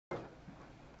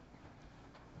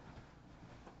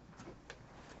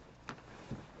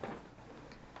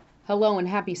Hello and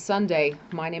happy Sunday.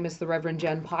 My name is the Reverend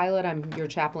Jenn Pilot. I'm your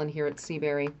chaplain here at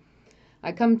Seabury.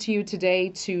 I come to you today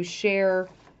to share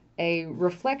a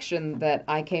reflection that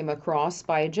I came across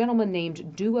by a gentleman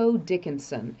named Duo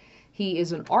Dickinson. He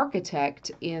is an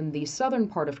architect in the southern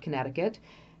part of Connecticut,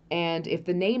 and if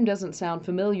the name doesn't sound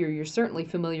familiar, you're certainly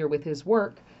familiar with his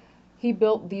work. He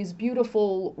built these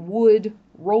beautiful wood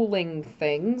rolling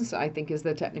things, I think is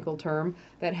the technical term,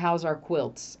 that house our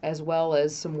quilts, as well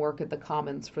as some work at the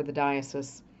Commons for the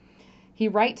diocese. He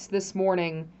writes this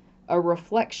morning a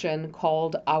reflection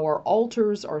called Our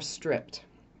Altars Are Stripped.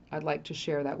 I'd like to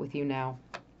share that with you now.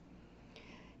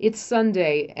 It's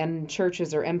Sunday and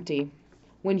churches are empty,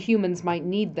 when humans might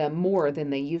need them more than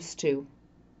they used to.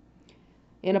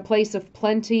 In a place of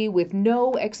plenty with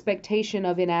no expectation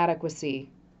of inadequacy,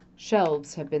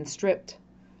 shelves have been stripped,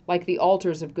 like the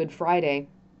altars of Good Friday.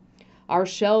 Our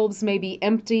shelves may be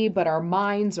empty, but our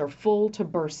minds are full to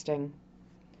bursting.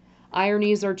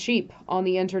 Ironies are cheap on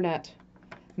the internet.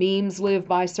 Memes live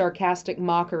by sarcastic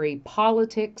mockery.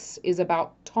 Politics is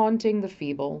about taunting the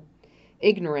feeble.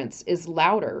 Ignorance is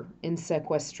louder in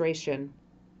sequestration.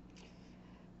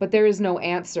 But there is no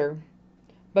answer,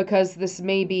 because this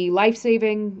may be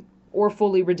life-saving or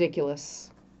fully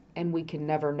ridiculous, and we can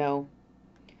never know.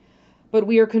 But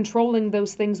we are controlling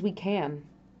those things we can,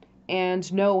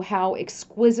 and know how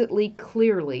exquisitely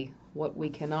clearly what we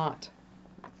cannot.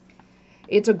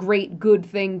 It's a great good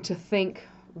thing to think,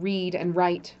 read, and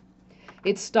write.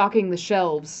 It's stocking the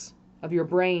shelves of your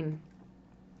brain.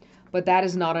 But that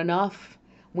is not enough.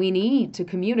 We need to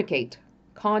communicate,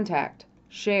 contact,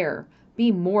 share,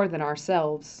 be more than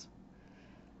ourselves.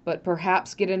 But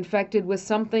perhaps get infected with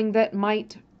something that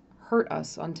might hurt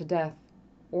us unto death,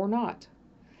 or not.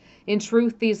 In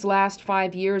truth, these last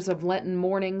 5 years of Lenten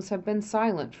mornings have been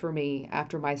silent for me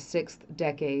after my 6th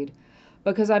decade,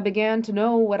 because I began to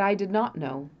know what I did not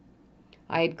know.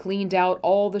 I had cleaned out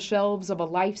all the shelves of a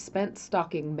life spent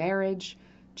stocking marriage,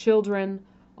 children,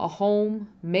 a home,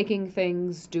 making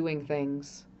things, doing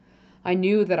things. I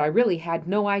knew that I really had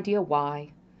no idea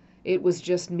why. It was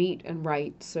just meet and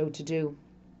right so to do.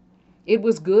 It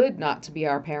was good not to be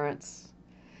our parents.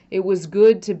 It was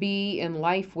good to be in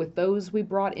life with those we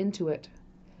brought into it.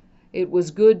 It was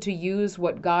good to use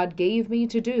what God gave me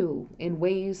to do in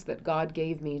ways that God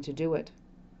gave me to do it.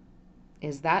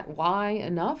 Is that why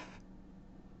enough?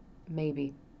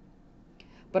 Maybe.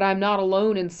 But I'm not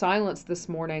alone in silence this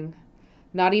morning,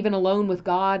 not even alone with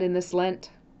God in this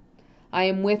Lent. I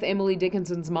am with Emily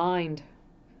Dickinson's mind.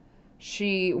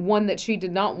 One that she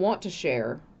did not want to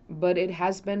share, but it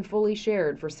has been fully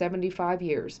shared for 75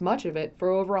 years, much of it for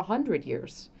over 100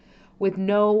 years, with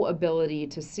no ability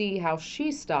to see how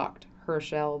she stocked her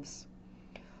shelves.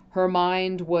 Her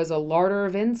mind was a larder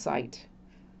of insight,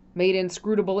 made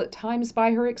inscrutable at times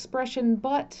by her expression,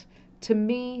 but to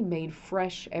me made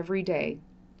fresh every day,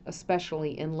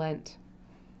 especially in Lent.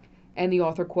 And the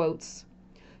author quotes,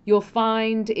 "You'll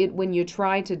find it when you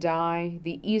try to die,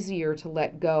 the easier to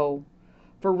let go.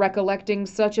 For recollecting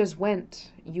such as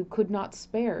went, you could not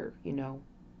spare, you know."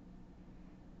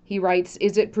 He writes,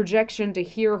 "Is it projection to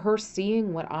hear her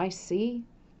seeing what I see?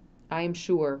 I am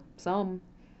sure, some.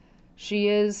 She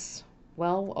is,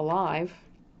 well, alive."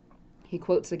 He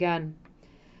quotes again,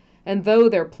 "And though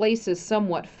their place is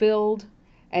somewhat filled,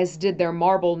 as did their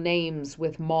marble names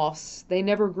with moss, they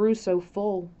never grew so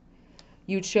full.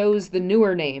 You chose the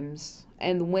newer names,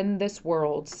 and when this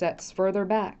world sets further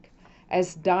back,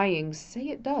 as dying say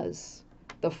it does,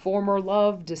 the former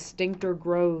love distincter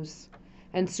grows,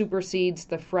 and supersedes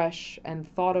the fresh, and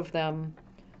thought of them,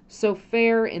 so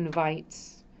fair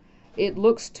invites, it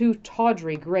looks too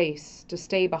tawdry grace to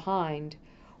stay behind,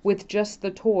 with just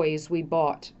the toys we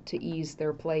bought to ease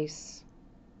their place."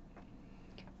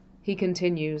 He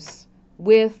continues,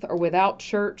 "With or without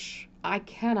church, I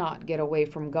cannot get away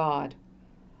from God,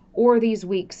 or these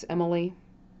weeks, Emily.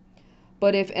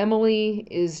 But if Emily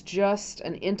is just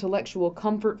an intellectual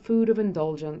comfort food of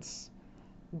indulgence,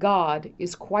 God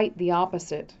is quite the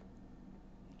opposite.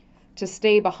 To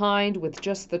stay behind with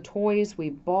just the toys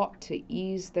we bought to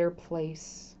ease their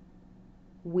place.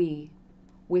 We,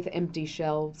 with empty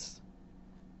shelves."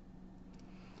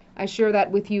 I share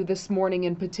that with you this morning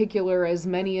in particular, as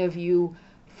many of you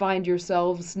find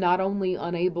yourselves not only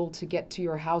unable to get to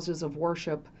your houses of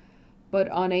worship, but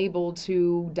unable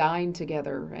to dine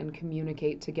together and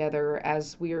communicate together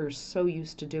as we are so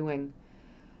used to doing.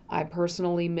 I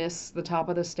personally miss the top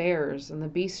of the stairs and the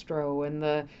bistro and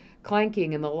the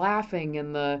clanking and the laughing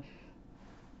and the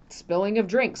spilling of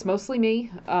drinks, mostly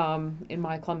me, in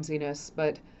my clumsiness,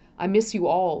 but I miss you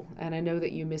all, and I know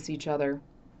that you miss each other.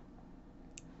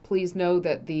 Please know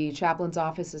that the chaplain's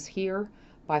office is here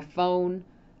by phone,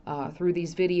 through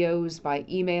these videos, by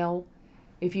email.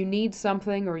 If you need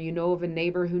something or you know of a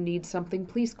neighbor who needs something,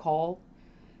 please call.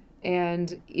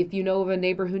 And if you know of a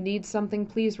neighbor who needs something,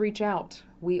 please reach out.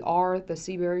 We are the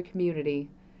Seabury community.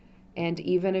 And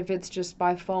even if it's just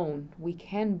by phone, we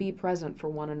can be present for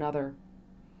one another.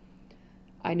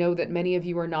 I know that many of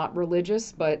you are not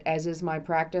religious, but as is my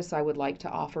practice, I would like to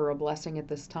offer a blessing at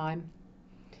this time.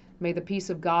 May the peace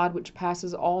of God, which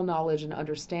passes all knowledge and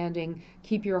understanding,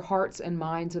 keep your hearts and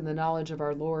minds in the knowledge of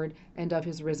our Lord and of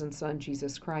his risen Son,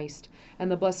 Jesus Christ. And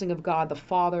the blessing of God, the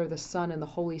Father, the Son, and the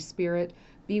Holy Spirit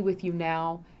be with you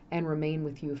now and remain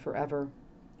with you forever.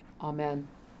 Amen.